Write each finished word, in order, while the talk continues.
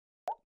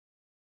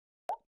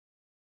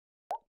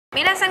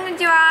皆さんこんに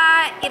ちは、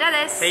イラ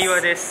です。היווא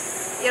で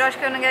す.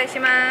 ירשמו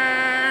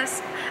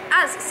נגיישימאס.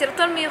 אז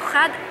סרטון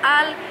מיוחד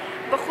על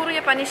בחור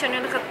יפני שאני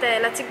הולכת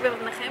להציג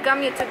בפניכם,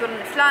 גם יוטיובר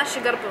נפלא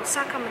שגר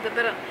באוסקה,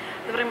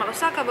 מדברים על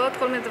אוסקה ועוד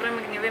כל מיני דברים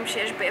מגניבים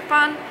שיש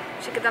ביפן,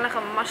 שכדאי לכם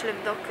ממש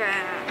לבדוק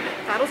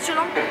את הערוץ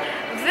שלו.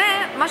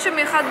 ומה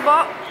שמיוחד בו,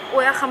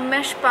 הוא היה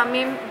 5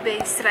 פעמים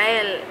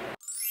בישראל.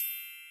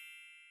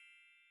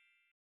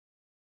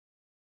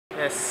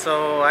 Yes,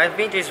 so I've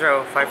been to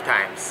Israel 5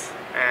 times,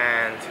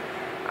 and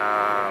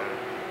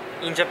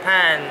in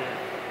Japan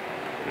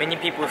many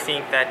people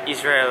think that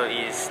Israel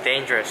is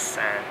dangerous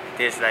and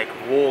there's like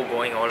war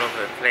going all over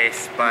the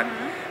place, but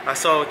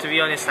so to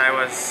be honest, I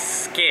was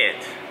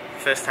scared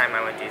first time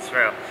I went to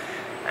Israel.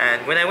 And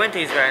when I went to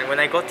Israel and when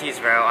I got to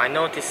Israel, I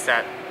noticed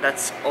that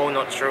that's all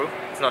not true.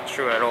 It's not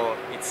true at all.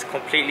 It's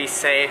completely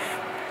safe.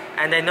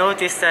 And I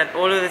noticed that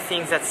all of the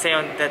things that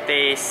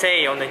they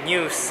say on the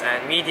news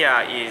and media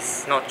is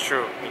not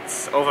true. It's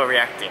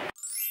overreacting.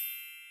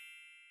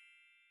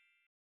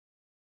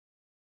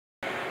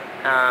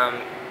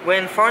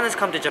 When foreigners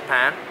come to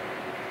Japan,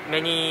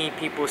 many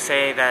people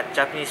say that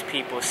Japanese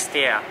people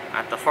stare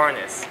at the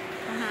foreigners.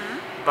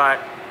 But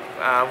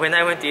when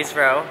I went to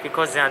Israel,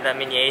 because there aren't that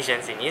many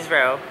Asians in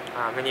Israel,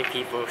 many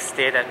people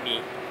stared at me.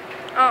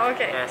 Oh,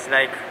 okay. Yes,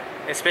 like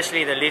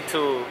especially the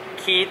little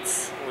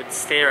kids would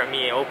stare at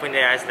me, open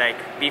their eyes, like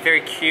be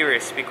very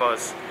curious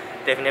because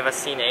they've never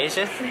seen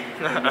Asian.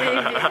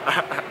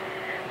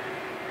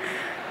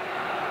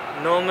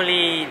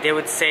 Normally they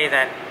would say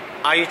that,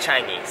 "Are you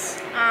Chinese?"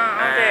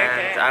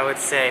 And I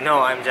would say, "No,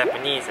 I'm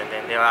Japanese." And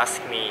then they'll ask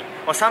me,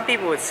 or some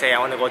people would say, "I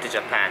want to go to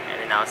Japan." And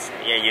then I'll say,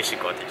 "Yeah, you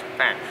should go to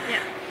Japan."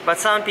 Yeah. But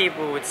some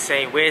people would say,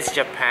 "Where's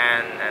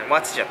Japan?" and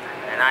 "What's Japan?"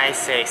 And I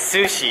say,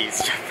 "Sushi is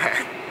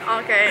Japan."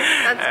 Okay,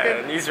 that's good.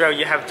 In Israel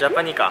you have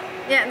Japanica.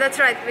 Yeah, that's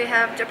right. We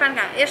have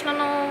Japanica. יש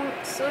לנו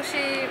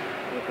סושי,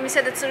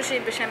 מסעדת סושי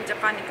בשם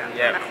Japanica.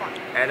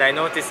 Yeah. And I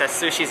noticed that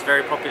sushi is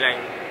very popular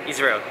in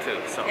Israel too.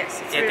 So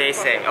yes, it's yeah, really they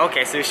say,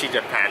 "Okay, sushi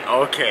Japan."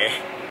 Okay.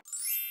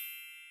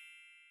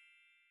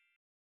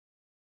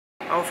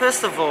 Oh,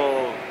 first of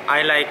all, I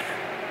like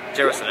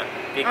Jerusalem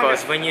because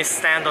when you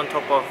stand on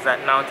top of that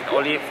mountain,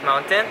 Olive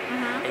Mountain,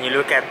 and you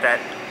look at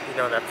that, you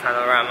know, that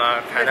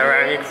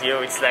panoramic view,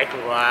 it's like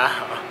wow.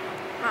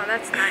 Oh,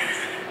 that's nice.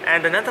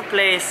 And another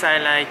place I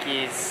like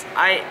is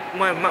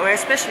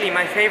especially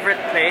my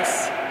favorite place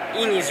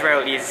in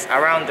Israel is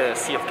around the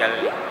Sea of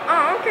Galilee.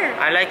 Oh, okay.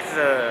 I like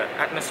the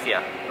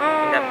atmosphere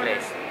in that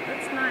place.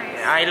 That's nice.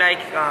 I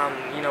like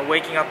you know,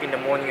 waking up in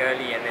the morning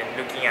early and then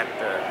looking at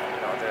the, you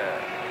know, the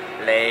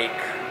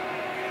lake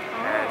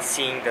and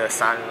seeing the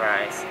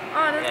sunrise.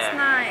 Oh, that's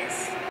nice.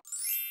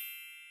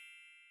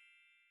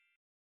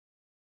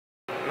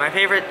 My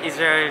favorite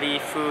Israeli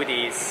food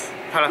is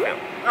falafel.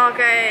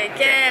 Okay,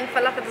 כן,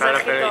 פלאפל זה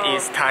הכי טוב. Falafel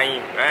is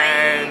taim.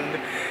 And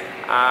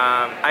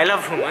I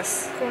love hummus.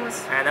 Hummus.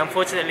 And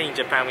unfortunately in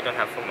Japan we don't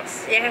have hummus.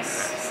 Yes.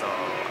 So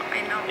I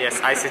know.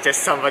 yes, I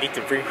suggest somebody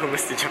to bring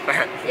hummus to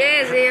Japan.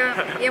 Yeah, זה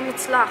יהיה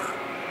מוצלח.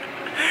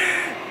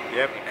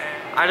 Yep.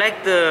 I like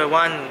the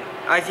one,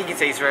 I think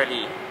it's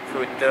Israeli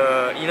food.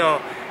 The, you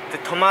know, the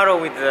tomato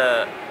with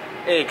the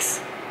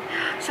eggs.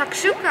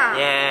 Shakshuka.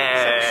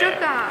 Yeah.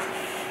 Shakshuka.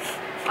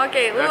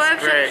 Okay, we love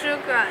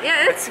shakshuka.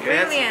 Yeah, it's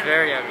brilliant. That's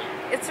very yummy.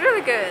 It's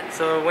really good.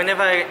 So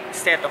whenever I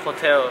stay at the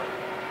hotel,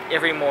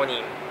 every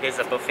morning there's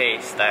a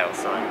buffet style,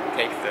 so I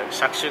take the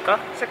shakshuka.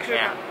 Shakshuka.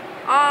 Yeah.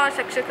 Oh,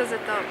 shakshuka is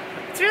top.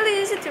 It's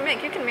really easy to make.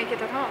 You can make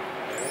it at home.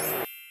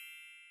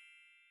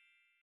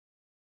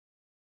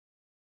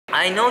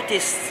 I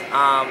noticed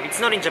it's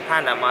not in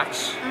Japan that much.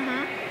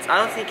 I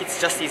don't think it's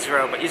just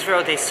Israel, but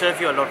Israel they serve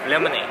you a lot of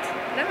lemonade.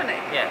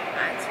 Lemonade? Yeah.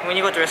 Nice. When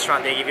you go to a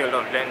restaurant, they give you a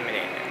lot of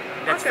lemonade.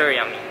 That's very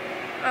yummy.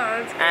 Oh,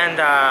 that's good. And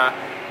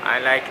I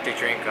like to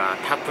drink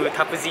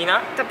tapuzina.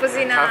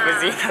 Tapuzina.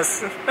 Tapuzinas.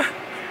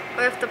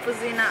 אוהב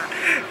tapuzina.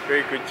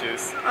 Very good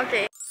juice.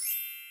 Okay.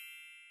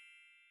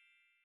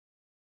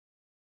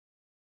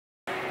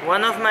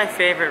 One of my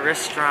favorite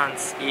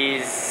restaurants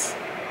is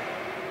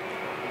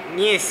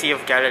near Sea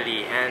of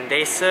Galilee, and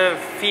they serve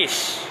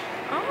fish.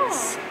 Oh.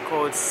 It's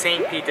called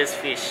St. Peter's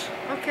fish.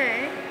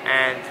 Okay.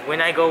 And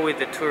when I go with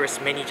the tourists,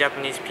 many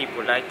Japanese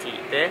people like to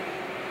eat there.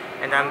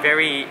 And I'm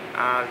very,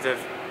 the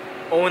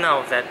owner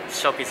of that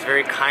shop is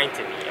very kind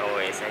to me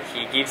always, and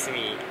he gives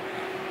me,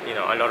 you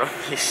know, a lot of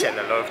fish and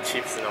a lot of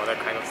chips and all that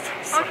kind of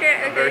stuff. So Okay,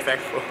 I'm very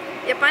thankful.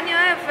 יפני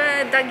אוהב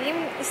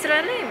דגים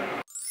ישראלים.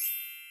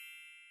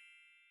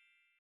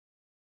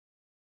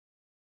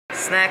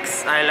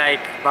 Snacks, I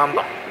like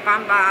bamba.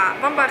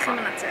 במבה הכי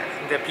מנצח.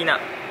 The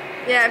peanut.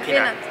 Yeah,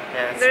 peanut.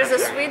 Yeah, There's a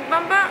sweet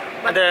bamba,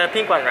 but the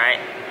pink one, right?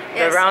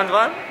 Yes. The round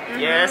one?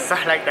 Yes,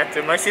 I like that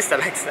too. My sister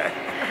likes that.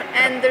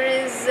 and there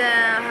is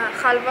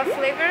halva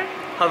flavor.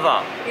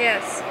 Hava.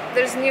 Yes,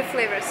 there's new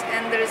flavors,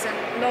 and there's a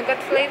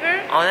nougat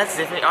flavor. Oh, that's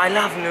different. I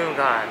love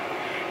nougat.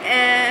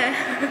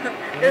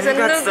 There's Nougat's a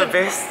nougat. the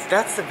best.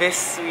 That's the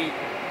best sweet.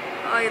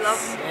 Oh, you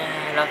love.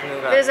 Yeah, I love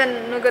nougat. There's a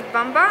nougat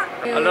bamba.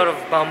 A lot of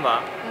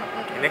bamba.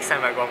 Next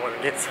time I go, I'm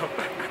gonna get some.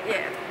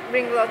 Yeah,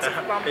 Bring lots of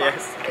bamba.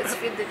 Yes. Let's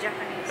feed the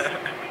Japanese.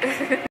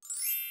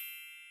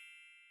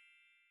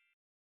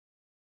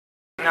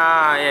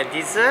 Yeah,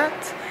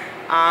 dessert.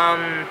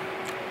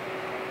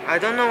 I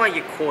don't know what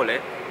you call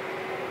it.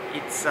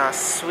 It's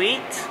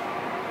sweet,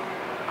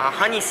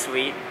 honey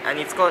sweet, and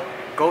it's got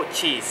goat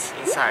cheese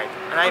inside.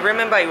 And I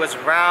remember it was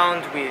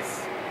round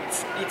with,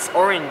 it's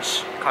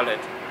orange colored.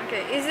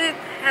 Okay, is it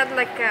had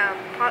like a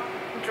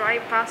dry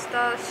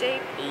pasta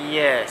shape?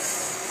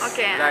 Yes.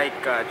 Okay.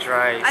 Like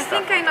dry I stuff.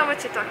 think I know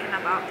what you're talking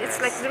about. It's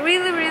like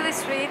really, really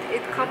sweet.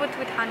 It's covered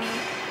with honey.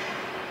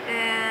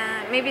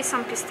 Maybe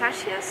some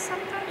pistachios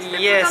sometimes?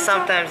 Yes,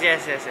 sometimes,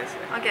 yes.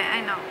 Okay,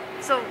 I know.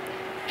 So,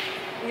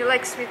 you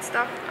like sweet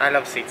stuff? I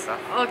love sweet stuff.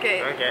 Okay.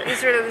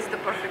 Israel is the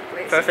perfect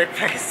place. Perfect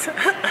place.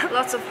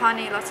 Lots of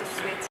honey, lots of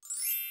sweets.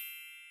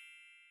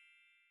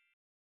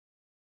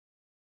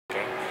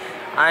 Okay.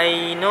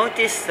 I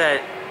noticed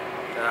that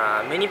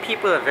many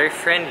people are very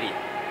friendly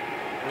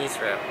in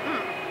Israel.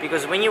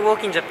 Because when you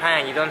walk in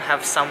Japan, you don't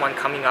have someone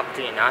coming up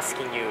to you and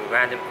asking you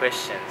random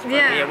questions. But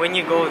Yeah. when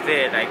you go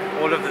there, like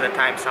all of the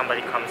time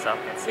somebody comes up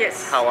and says, Yes.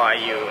 how are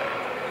you? And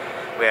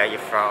where are you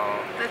from?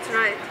 That's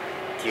right.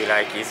 Do you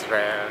like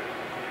Israel?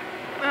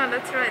 Oh,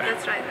 that's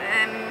right.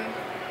 And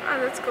oh,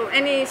 that's cool.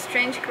 Any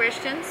strange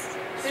questions?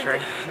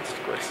 Strange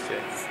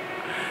questions.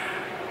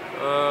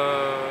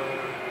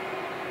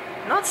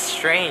 Not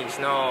strange,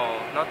 no.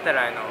 Not that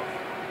I know.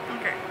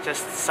 Okay.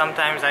 Just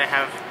sometimes I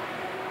have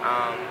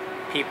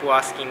people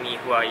asking me,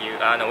 who are you?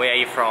 No, where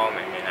are you from?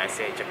 And then I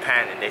say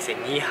Japan, and they say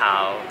ni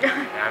hao.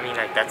 I mean,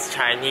 like that's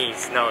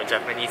Chinese. No,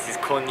 Japanese is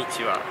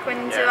konnichiwa.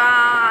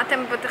 קונניצ'ווה.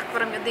 אתם בטח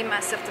כבר יודעים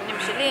מהסרטונים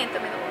שלי,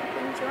 תמיד אומרים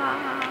קונניצ'ווה.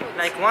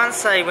 Like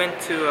once I went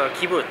to a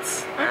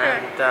kibbutz,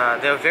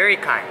 and they were very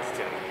kind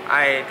to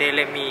me. They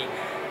let me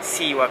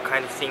see what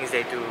kind of things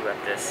they do at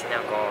the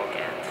synagogue,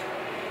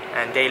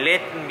 and they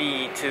led me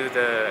to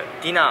the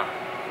dinner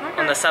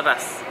on the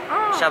Sabbath.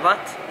 Oh.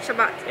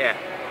 Shabbat. Yeah,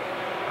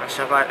 on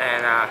Shabbat,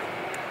 and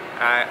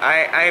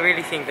I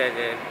really think that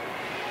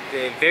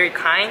they're very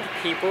kind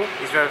people.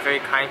 Israel are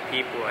very kind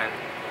people, and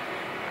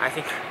I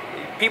think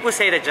people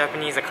say that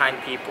Japanese are kind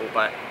people,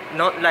 but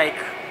not like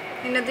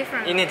In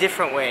a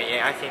different way.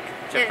 Yeah, I think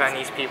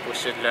Japanese people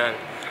should learn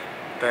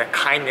the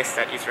kindness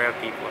that Israel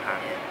people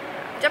have.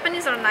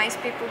 Japanese are nice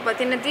people, but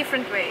in a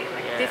different way,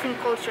 like different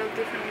culture,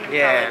 different mentality.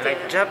 Yeah,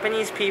 like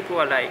Japanese people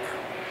are like,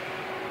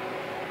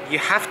 you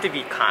have to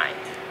be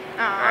kind.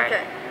 Right?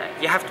 Okay.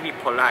 Like, you have to be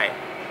polite.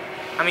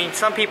 I mean,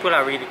 some people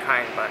are really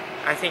kind, but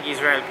I think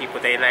Israeli people,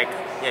 they like,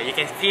 you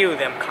can feel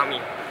them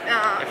coming.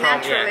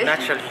 Naturally.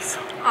 Naturally. So.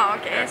 Oh,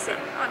 okay, I see.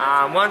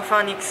 Oh, one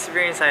fun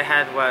experience I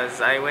had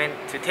was I went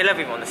to Tel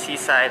Aviv on the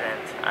seaside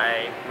and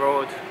I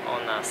rode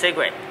on a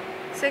Segway.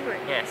 Segway?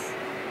 Yes.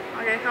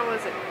 Okay, how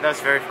was it? That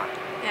was very fun.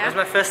 Yeah? It was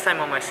my first time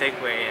on my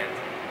Segway, and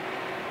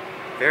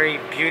very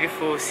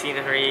beautiful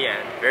scenery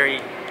and very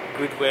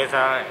good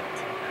weather.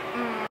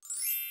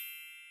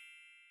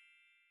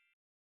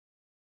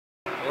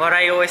 And what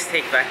I always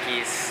take back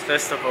is,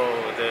 first of all,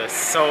 the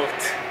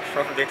salt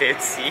from the Dead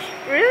Sea.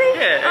 Really?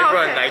 Yeah,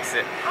 everyone likes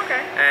it.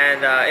 Okay.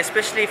 And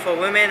especially for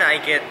women, I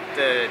get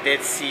the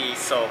Dead Sea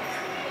soap.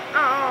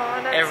 Oh,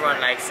 that's Everyone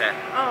nice. likes that.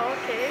 Oh,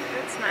 okay,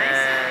 that's nice.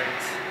 And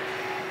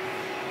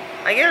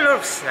I get a lot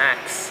of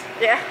snacks.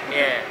 Yeah.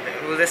 Yeah,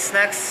 well, the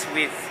snacks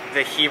with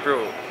the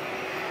Hebrew.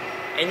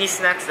 Any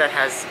snacks that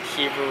has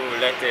Hebrew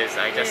letters,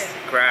 I just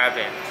grab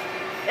and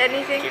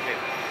Anything? keep it.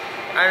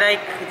 I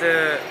like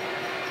the,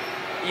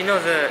 you know,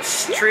 the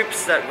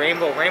strips, that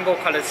rainbow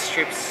colored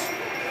strips.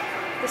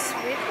 The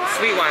sweet one?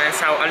 Sweet one and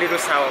sour, a little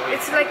sour with.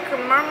 It's like a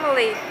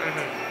marmalade.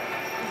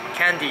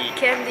 Candy.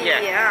 Candy,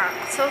 yeah.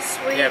 So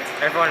sweet. Yep,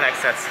 everyone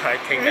likes that, so I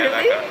take that.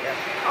 Really?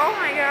 Yeah. Oh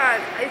my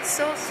god, it's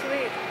so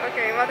sweet.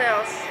 Okay, what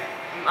else?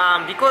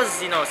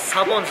 Because you know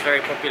sabon is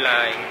very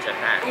popular in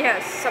Japan.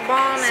 Yes,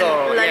 sabon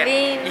So and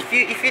lalin.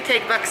 if you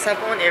take back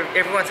sabon,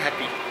 everyone's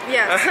happy.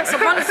 Yes,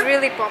 sabon is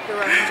really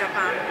popular in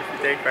Japan.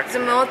 Take back. זה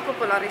מאוד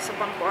פופולרי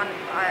סבון פה.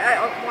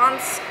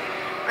 Once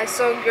I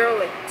saw a girl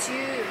like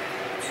two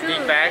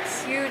Big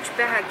bags? huge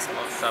bags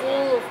sabon.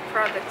 full of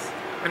products.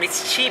 And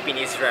it's cheap in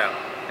Israel.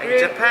 Like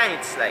Really? in Japan,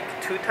 it's like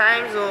 2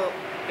 times or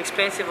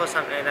expensive or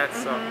something like that.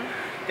 So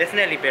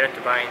definitely better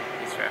to buy in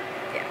Israel.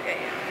 Yeah.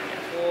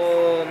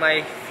 For my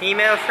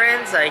female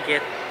friends, I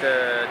get the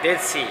Dead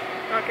Sea.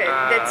 Okay,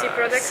 Dead Sea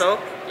products?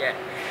 Soap, yeah.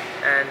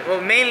 And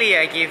well, mainly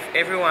I give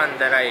everyone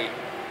that I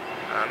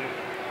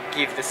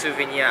give the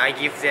souvenir, I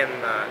give them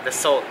the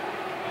salt.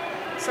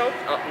 Soap?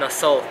 Oh, no,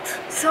 salt.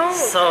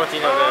 Salt?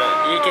 You know,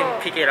 you can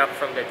pick it up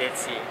from the Dead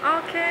Sea.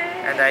 Okay.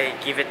 And I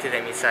give it to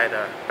them inside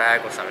a bag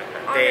or something.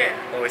 They're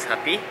always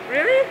happy.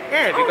 Really?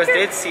 Yeah, because Okay.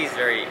 Dead Sea is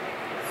very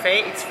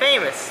it's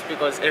famous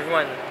because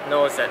everyone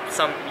knows that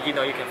you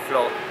can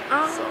float.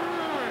 Oh, So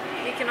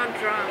you cannot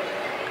drown.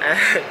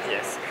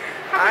 yes.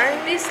 How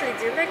about Bisley?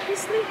 Do you like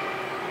Bisley?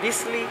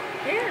 Bisley?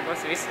 Yeah.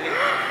 What's Bisley?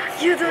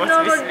 You don't What's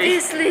know about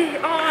Bisley? Bisley?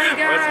 Oh my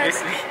god.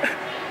 What's Bisley?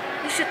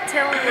 You should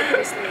tell me what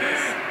Bisley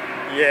is.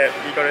 Yeah,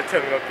 you gotta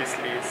tell me what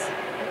Bisley is.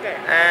 Okay.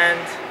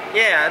 And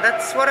yeah,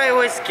 that's what I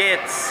always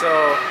get. So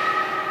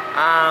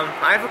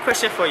I have a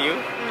question for you.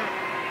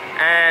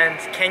 And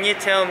can you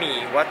tell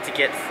me what to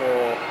get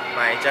for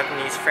my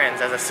Japanese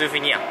friends as a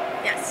souvenir?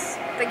 Yes.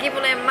 תגיבו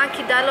להם מה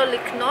כדאי לו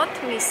לקנות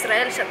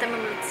מישראל שאתם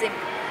ממליצים.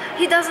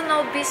 He doesn't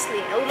know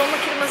ביסלי. הוא לא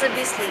מכיר מה זה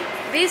ביסלי.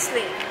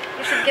 ביסלי.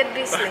 You should get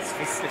ביסלי. What's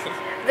Bisley?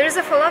 There's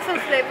a falafel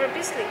flavor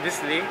bisley.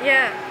 Bisley?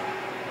 Yeah.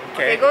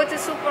 Okay. Go to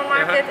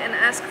supermarket and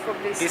ask for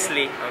bisley.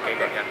 Bisley. Okay,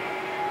 good.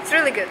 Yeah. It's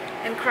really good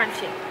and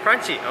crunchy.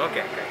 Crunchy.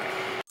 Okay.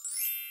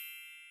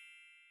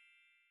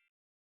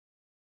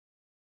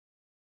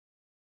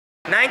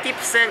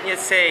 90% you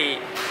say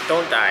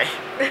don't die.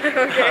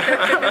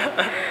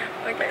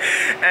 Okay.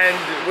 And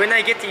when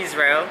I get to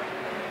Israel,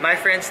 my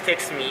friends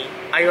text me,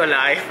 "Are you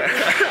alive?"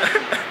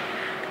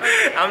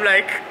 I'm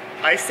like,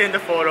 I send a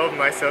photo of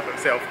myself and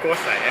say, "Of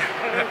course I am."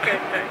 Okay.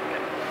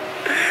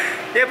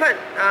 Yeah, but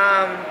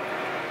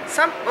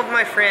some of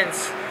my friends,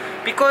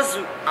 because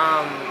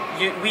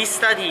we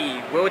study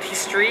world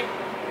history,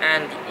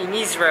 and in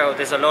Israel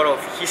there's a lot of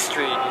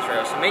history in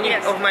Israel. So many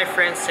Yes. of my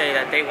friends say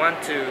that they want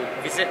to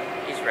visit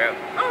Israel.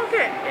 Oh,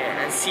 okay.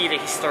 Yeah, and see the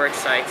historic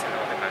sites and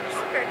all that kind of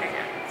stuff. Okay.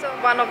 So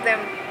one of them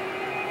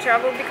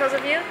traveled because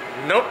of you?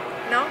 Nope.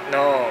 No?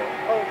 No.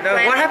 Oh, No.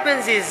 plan? What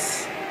happens is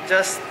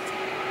just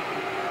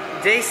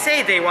they say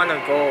they want to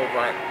go,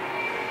 but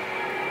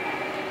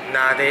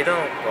nah, they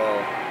don't go.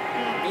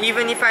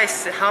 Even if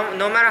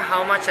no matter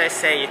how much I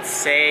say it's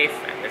safe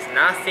and there's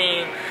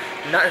nothing,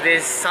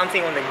 there's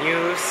something on the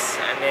news,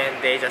 and then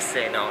they just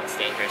say no, it's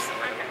dangerous.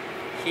 Okay.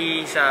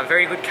 He's a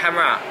very good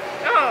camera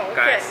Oh,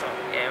 guy, okay. so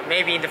yeah,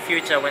 maybe in the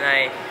future when I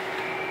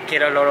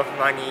get a lot of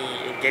money,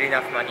 get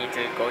enough money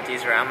to go to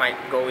Israel, I might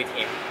go with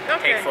him,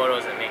 Okay. take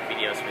photos and make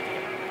videos with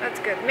him. That's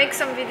good. Make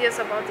some videos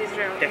about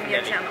Israel in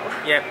your channel.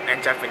 Yep, and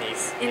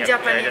Japanese. In Yep,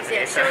 Japanese,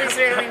 yeah. Show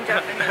Israel in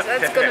Japanese.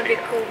 That's gonna be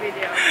a cool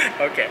video.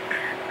 Okay.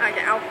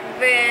 אוקיי,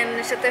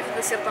 ונשתף את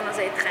הסרטון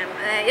הזה איתכם.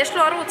 יש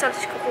לו ערוץ, אל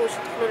תשכחו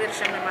שתוכלו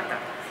להירשם למטה.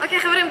 אוקיי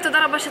חברים,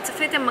 תודה רבה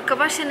שצפיתם,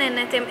 מקווה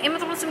שנהנתם. אם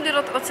אתם רוצים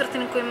לראות עוד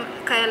סרטונים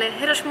כאלה,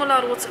 הירשמו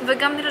לערוץ,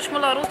 וגם הירשמו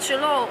לערוץ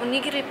שלו,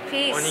 Onigiri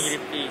Peace. Onigiri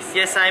Peace.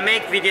 Yes, I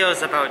make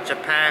videos about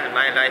Japan and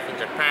my life in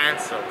Japan,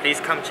 so please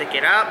come check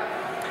it out.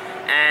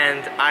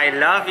 And I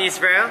love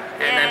Israel,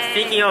 and I'm Yay.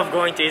 thinking of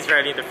going to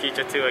Israel in the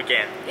future too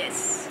again. Yes.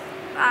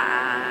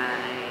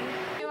 ביי.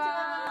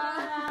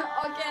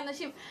 אוקיי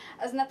אנשים,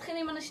 אז נתחיל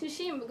עם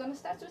הנשנשים. We're gonna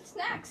start with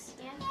snacks.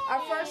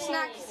 Our first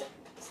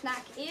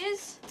snack is...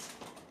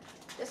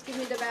 Just give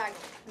me the bag.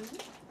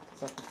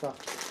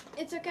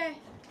 It's okay.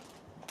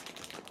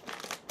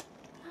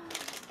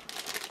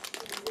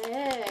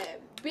 Yeah,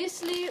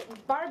 Bisley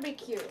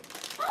barbecue.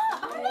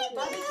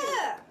 Barbecue.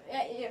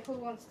 Yeah. Who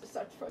wants to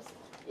start first?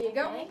 Here you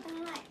go.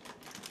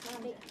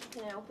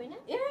 Can I open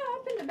it? Yeah,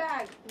 open the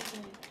bag.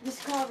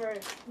 Discover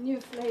new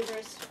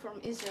flavors from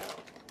Israel.